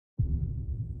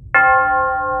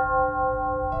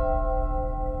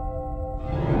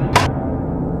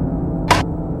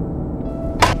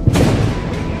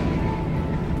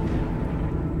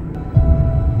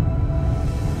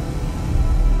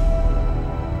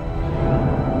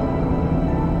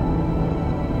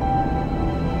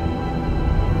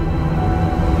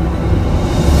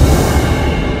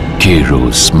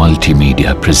Heroes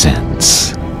Multimedia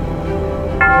presents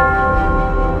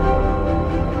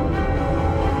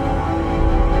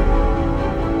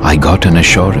I got an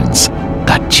assurance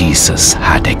that Jesus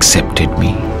had accepted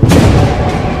me.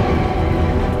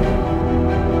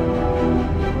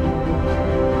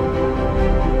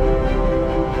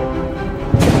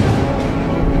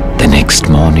 The next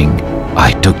morning,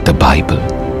 I took the Bible.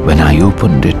 When I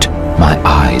opened it, my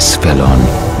eyes fell on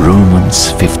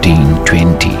Romans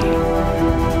 15:20.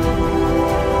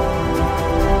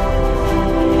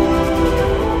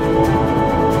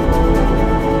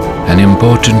 An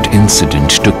important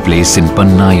incident took place in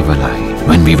Pannaivalai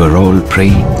when we were all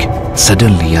praying.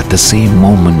 Suddenly, at the same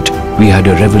moment, we had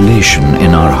a revelation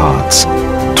in our hearts.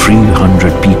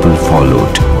 300 people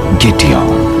followed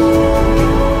Gideon.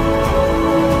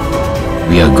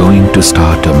 We are going to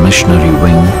start a missionary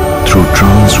wing through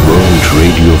Trans World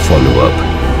Radio Follow-up.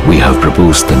 We have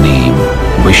proposed the name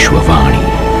Vishwa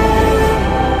Vani.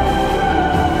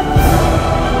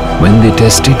 When they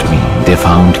tested me, they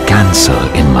found cancer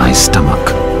in my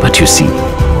stomach. But you see,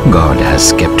 God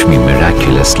has kept me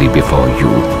miraculously before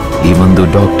you, even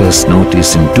though doctors'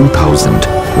 notice in 2000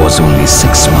 was only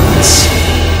 6 months.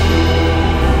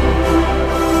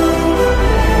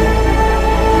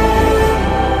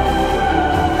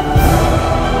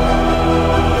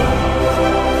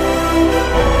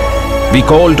 We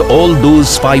called all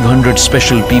those 500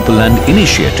 special people and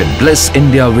initiated Bless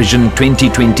India Vision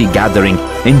 2020 gathering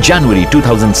in January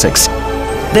 2006.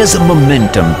 There's a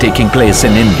momentum taking place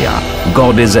in India.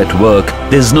 God is at work.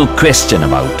 There's no question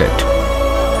about it.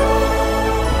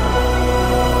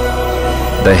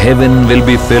 The heaven will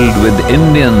be filled with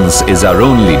Indians is our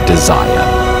only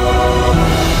desire.